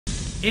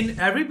In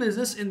every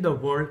business in the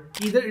world,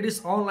 either it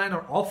is online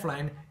or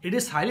offline, it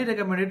is highly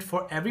recommended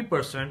for every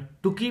person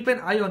to keep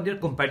an eye on their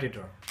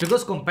competitor.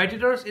 Because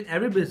competitors in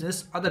every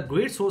business are the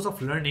great source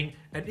of learning,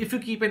 and if you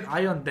keep an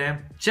eye on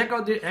them, check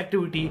out their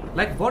activity,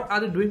 like what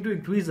are they doing to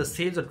increase the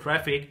sales or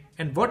traffic,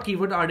 and what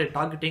keyword are they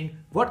targeting,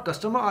 what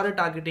customer are they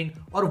targeting,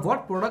 or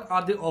what product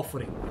are they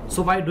offering.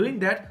 So by doing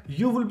that,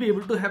 you will be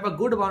able to have a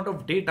good amount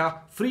of data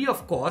free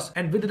of cost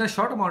and within a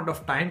short amount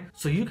of time,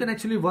 so you can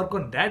actually work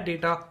on that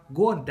data,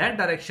 go on that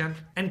direction,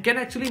 and can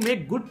actually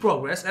make good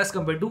progress as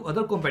compared to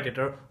other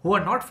competitor who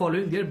are not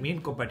following their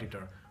main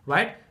competitor,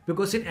 right?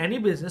 Because in any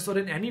business or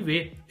in any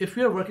way, if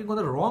you are working on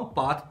the wrong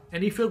path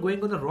and if you're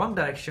going on the wrong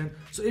direction,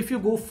 so if you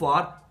go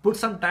far, put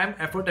some time,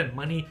 effort and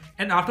money,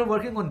 and after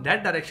working on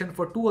that direction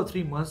for 2 or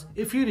 3 months,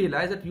 if you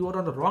realize that you are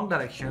on the wrong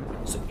direction,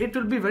 so it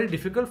will be very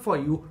difficult for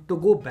you to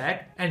go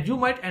back and you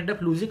might end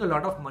up losing a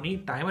lot of money,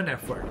 time and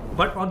effort.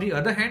 But on the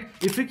other hand,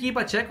 if you keep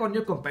a check on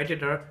your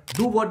competitor,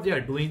 do what they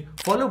are doing,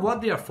 follow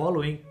what they are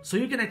following, so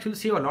you can actually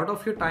save a lot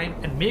of your time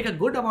and make a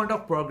good amount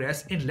of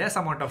progress in less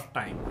amount of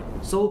time.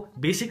 So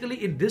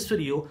basically in this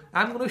video,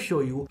 I'm going to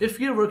show you if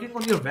you're working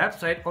on your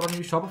website or on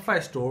your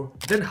Shopify store,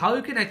 then how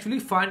you can actually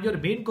find your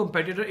main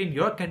competitor in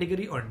your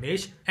category or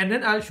niche, and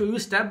then I'll show you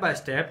step by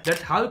step that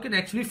how you can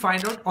actually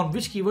find out on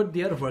which keyword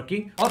they are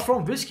working or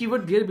from which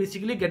keyword they are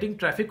basically getting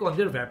traffic on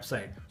their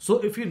website. So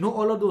if you know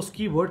all of those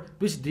keywords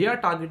which they are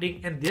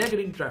targeting and they are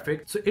getting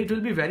traffic, so it will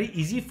be very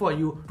easy for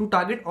you to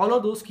target all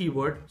of those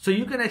keywords, so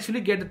you can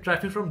actually get the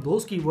traffic from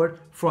those keywords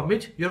from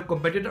which your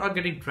competitor are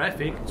getting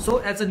traffic. So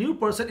as a new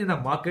person in the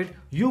market,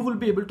 you will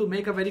be able to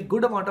make a very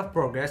good amount of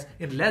progress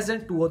in less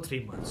than 2 or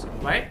 3 months,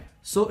 right?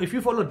 So if you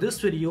follow this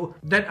video,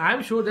 then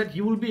I'm sure that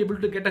you will be able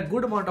to get a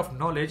good amount of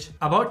knowledge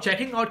about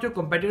checking out your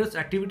competitors'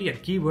 activity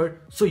and keyword,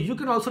 so you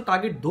can also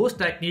target those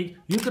techniques,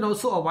 you can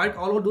also avoid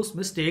all of those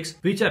mistakes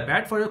which are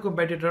bad for your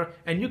competitor,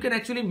 and you can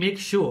actually make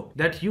sure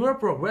that you are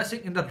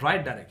progressing in the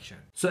right direction.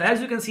 So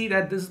as you can see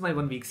that this is my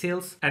 1 week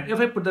sales, and if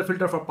I put the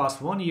filter for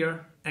past 1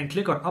 year and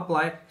click on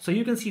apply, so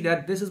you can see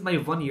that this is my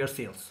 1 year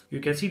sales. You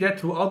can see that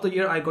throughout the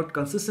year I got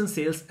consistent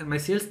sales, and my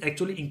sales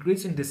actually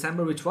increased in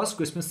December, which was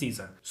Christmas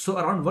season. So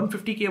around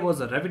 150k was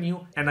the revenue,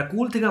 and a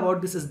cool thing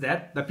about this is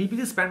that the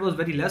PPC spend was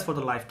very less for the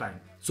lifetime.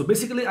 So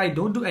basically I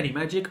don't do any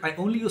magic, I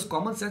only use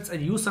common sense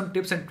and use some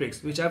tips and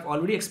tricks which I've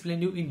already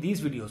explained you in these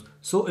videos.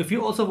 So if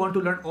you also want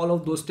to learn all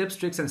of those tips,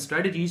 tricks and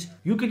strategies,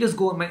 you can just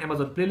go on my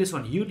Amazon playlist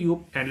on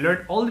YouTube and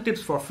learn all the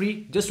tips for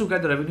free just to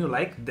get the revenue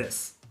like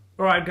this.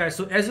 Alright guys,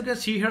 so as you can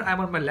see here,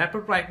 I'm on my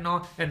laptop right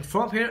now, and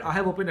from here I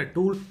have opened a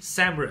tool,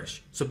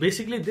 Semrush. So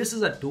basically this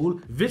is a tool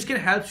which can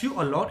help you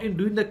a lot in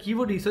doing the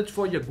keyword research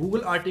for your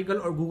Google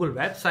article or Google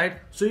website,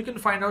 so you can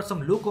find out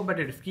some low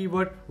competitive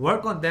keyword,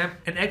 work on them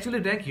and actually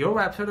rank your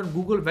website on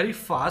Google very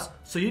fast,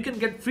 so you can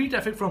get free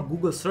traffic from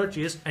Google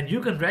searches and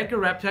you can rank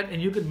your website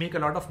and you can make a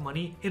lot of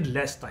money in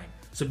less time.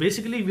 So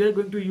basically we are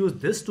going to use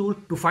this tool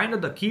to find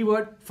out the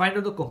keyword, find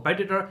out the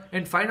competitor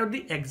and find out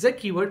the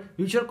exact keyword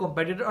which your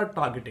competitor are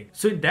targeting.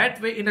 So in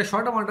that way, in a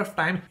short amount of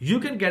time, you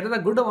can gather a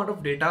good amount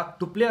of data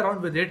to play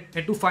around with it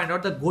and to find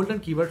out the golden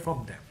keyword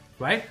from them,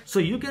 right? So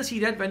you can see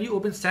that when you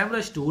open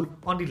Semrush tool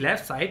on the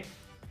left side,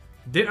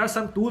 there are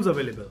some tools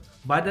available.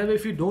 By the way,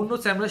 if you don't know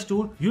Semrush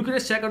tool, you can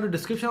just check out the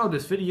description of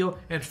this video,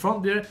 and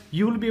from there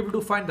you will be able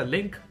to find the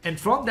link, and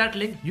from that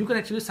link you can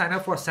actually sign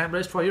up for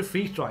Semrush for your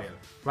free trial,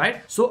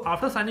 right? So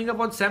after signing up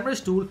on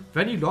Semrush tool,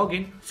 when you log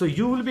in, so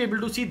you will be able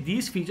to see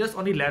these features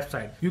on the left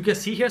side. You can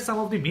see here some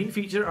of the main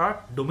features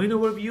are domain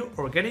overview,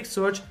 organic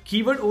search,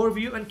 keyword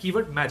overview and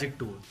keyword magic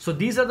tool. So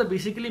these are the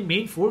basically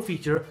main 4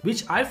 features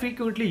which I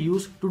frequently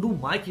use to do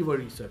my keyword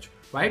research,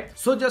 right?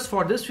 So just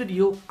for this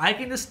video, I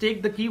can just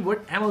take the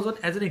keyword Amazon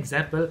as an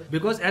example,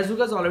 because as you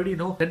guys already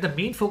know that the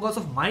main focus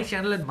of my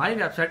channel and my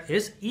website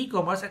is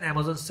e-commerce and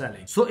Amazon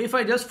selling. So if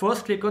I just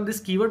first click on this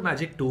keyword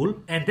magic tool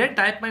and then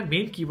type my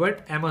main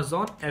keyword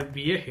Amazon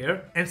FBA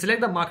here and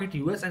select the market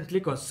US and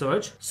click on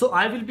search, so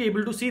I will be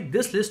able to see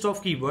this list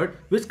of keyword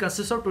which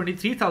consists of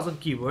 23,000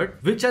 keyword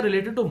which are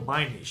related to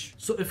my niche.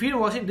 So if you're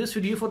watching this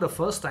video for the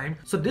first time,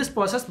 so this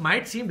process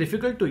might seem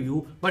difficult to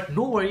you, but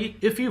no worry,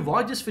 if you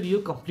watch this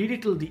video completely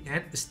till the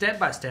end, step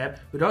by step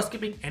without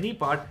skipping any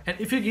part, and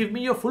if you give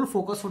me your full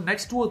focus for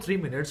next 2 or 3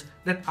 minutes,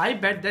 then I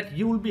bet that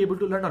you will be able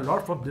to learn a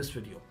lot from this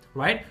video,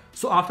 right?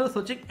 So after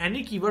searching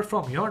any keyword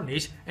from your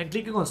niche and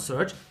clicking on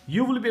search,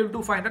 you will be able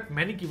to find out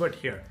many keywords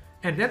here.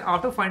 And then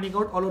after finding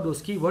out all of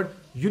those keywords,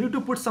 you need to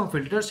put some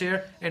filters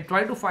here and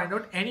try to find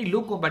out any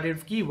low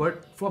competitive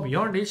keyword from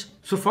your niche.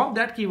 So from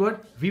that keyword,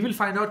 we will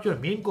find out your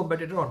main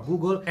competitor on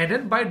Google, and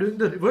then by doing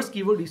the reverse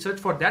keyword research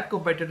for that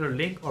competitor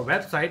link or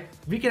website,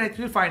 we can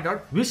actually find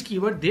out which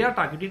keyword they are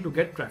targeting to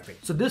get traffic.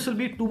 So this will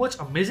be too much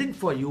amazing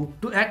for you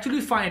to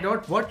actually find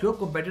out what your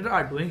competitor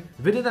are doing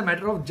within a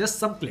matter of just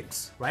some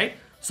clicks, right?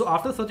 So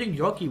after searching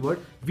your keyword,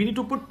 we need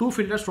to put 2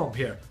 filters from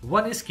here.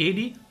 One is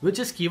KD, which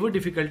is keyword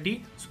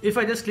difficulty. So if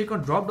I just click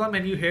on drop down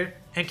menu here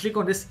and click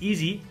on this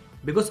easy,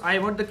 because I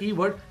want the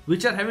keyword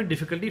which are having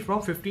difficulty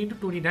from 15 to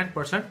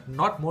 29%,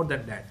 not more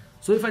than that.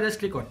 So if I just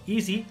click on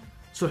easy,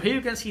 So here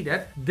you can see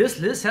that this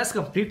list has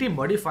completely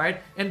modified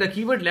and the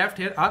keyword left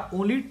here are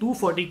only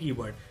 240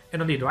 keyword.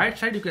 And on the right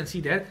side, you can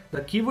see that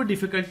the keyword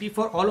difficulty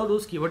for all of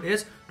those keywords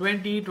is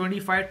 20,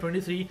 25,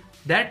 23.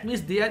 That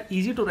means they are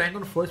easy to rank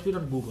on first page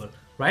on Google,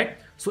 right?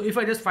 So if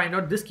I just find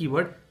out this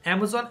keyword,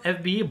 Amazon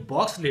FBA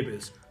box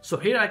labels. So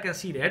here I can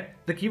see that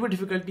the keyword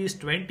difficulty is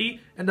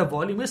 20 and the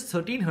volume is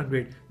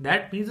 1300.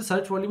 That means the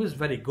search volume is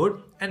very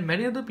good and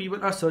many of the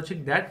people are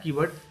searching that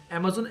keyword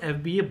Amazon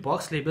FBA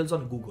box labels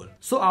on Google.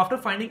 So after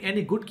finding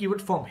any good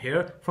keyword from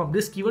here, from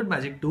this keyword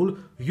magic tool,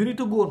 you need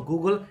to go on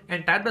Google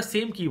and type the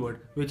same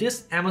keyword, which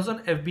is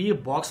Amazon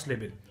FBA box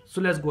label.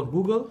 So let's go on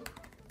Google.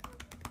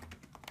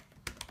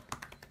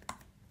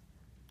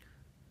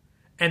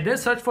 And then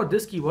search for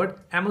this keyword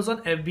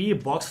Amazon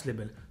FBA box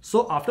label.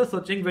 So after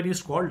searching, when you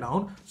scroll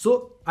down,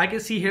 so I can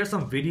see here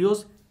some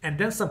videos and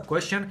then some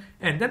question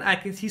and then I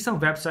can see some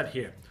website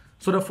here.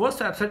 So the first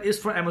website is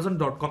for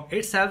Amazon.com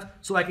itself,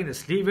 so I can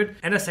just leave it.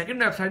 And the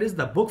second website is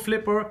the book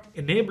flipper,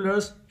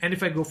 enablers, and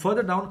if I go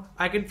further down,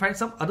 I can find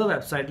some other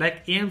website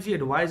like AMZ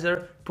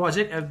Advisor,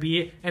 Project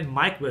FBA, and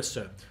Mike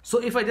Wester.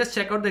 So if I just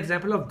check out the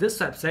example of this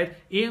website,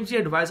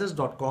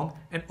 amzadvisors.com,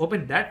 and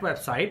open that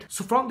website,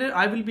 so from there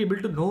I will be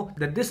able to know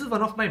that this is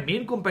one of my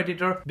main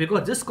competitor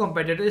because this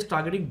competitor is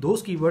targeting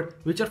those keywords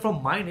which are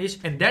from my niche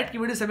and that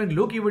keyword is having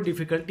low keyword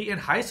difficulty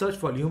and high search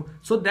volume,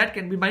 so that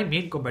can be my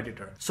main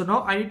competitor. So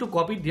now I need to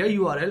copy their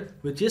URL,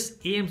 which is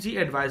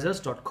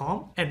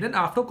amzadvisors.com, and then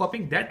after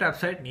copying that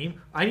website name,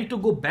 I need to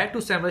go back to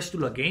Semrush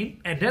tool again,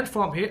 and then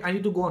from here I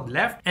need to go on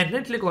left and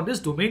then click on this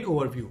domain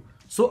overview.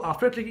 So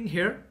after clicking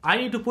here, I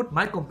need to put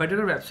my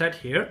competitor website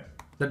here,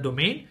 the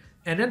domain,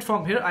 and then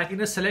from here I can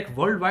just select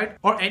worldwide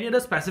or any other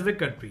specific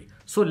country.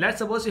 So let's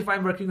suppose if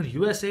I'm working on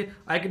USA,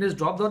 I can just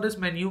drop down this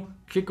menu,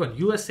 click on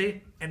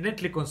USA, and then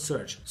click on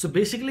search. So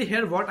basically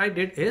here what I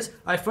did is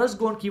I first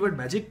go on keyword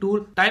magic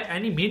tool, type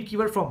any main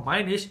keyword from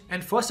my niche,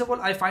 and first of all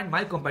I find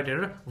my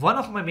competitor, one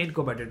of my main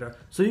competitor.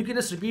 So you can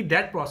just repeat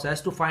that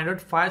process to find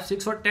out 5,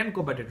 6 or 10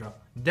 competitor.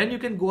 Then you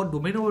can go on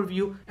domain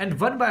overview and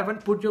one by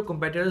one put your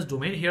competitor's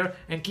domain here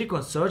and click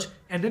on search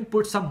and then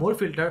put some more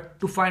filter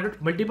to find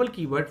out multiple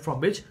keywords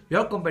from which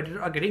your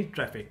competitor are getting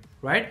traffic,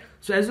 right?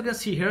 So as you can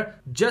see here,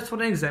 just for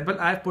an example,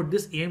 I have put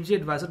this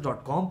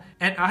amzadvisor.com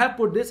and I have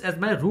put this as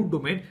my root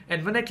domain,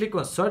 and when I click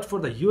on search for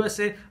the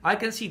USA, I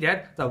can see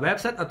that the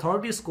website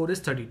authority score is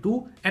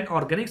 32 and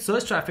organic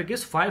search traffic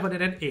is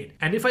 508.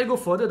 And if I go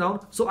further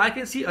down, so I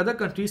can see other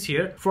countries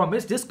here from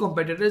which this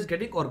competitor is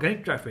getting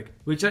organic traffic,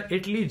 which are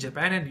Italy,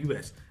 Japan and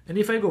US. And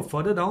if I go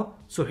further down,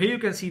 so here you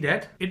can see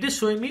that it is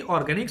showing me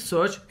organic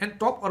search and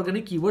top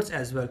organic keywords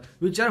as well,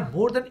 which are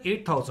more than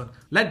 8,000.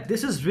 Like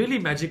this is really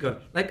magical.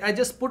 Like I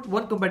just put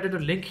one competitor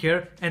link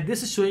here and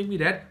this is showing me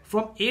that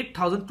from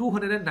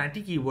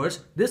 8,290 keywords,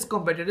 this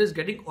competitor is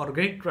getting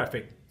organic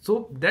traffic.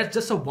 So that's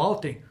just a wow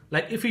thing.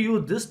 Like if you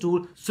use this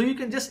tool, so you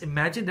can just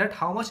imagine that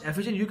how much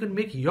efficient you can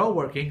make your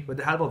working with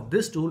the help of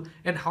this tool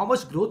and how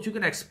much growth you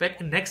can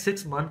expect in next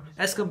 6 months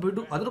as compared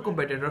to other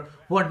competitors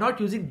who are not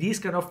using these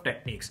kind of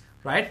techniques,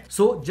 right?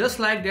 So just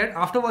like that,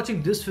 after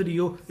watching this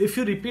video, if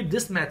you repeat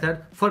this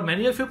method for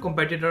many of your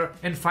competitors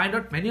and find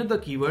out many of the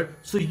keywords,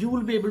 so you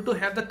will be able to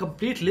have the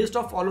complete list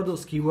of all of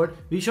those keywords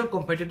which your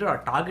competitor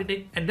are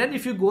targeting. And then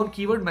if you go on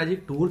keyword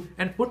magic tool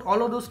and put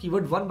all of those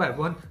keywords one by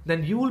one,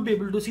 then you will be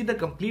able to see the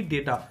complete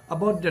data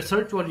about their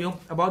search volume,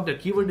 about their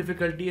keyword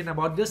difficulty and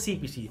about their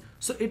CPC.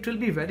 So it will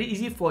be very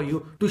easy for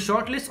you to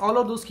shortlist all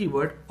of those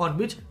keywords on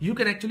which you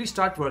can actually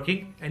start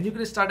working, and you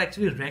can start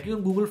actually ranking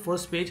on Google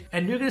first page,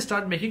 and you can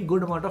start making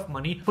good amount of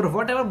money for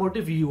whatever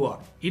motive you are.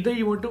 Either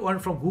you want to earn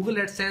from Google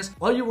AdSense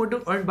or you want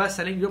to earn by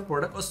selling your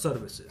product or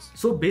services.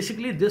 So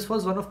basically this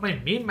was one of my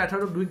main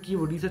method of doing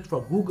keyword research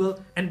for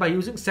Google, and by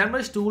using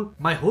Semrush tool,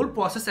 my whole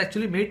process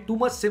actually made too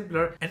much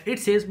simpler and it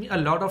saves me a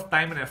lot of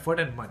time and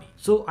effort and money.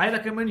 So I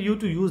recommend you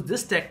to use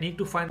this technique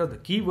to find out the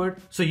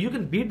keyword so you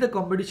can beat the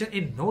competition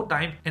in no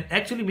time and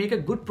actually make a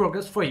good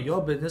progress for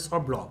your business or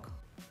blog.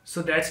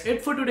 So that's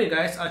it for today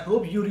guys. I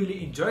hope you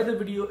really enjoyed the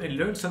video and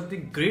learned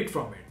something great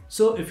from it.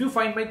 So if you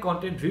find my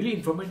content really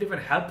informative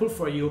and helpful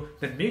for you,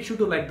 then make sure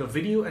to like the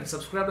video and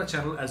subscribe the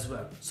channel as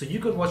well, so you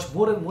can watch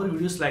more and more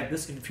videos like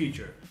this in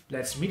future.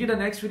 Let's meet in the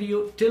next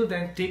video. Till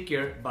then, take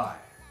care.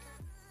 Bye.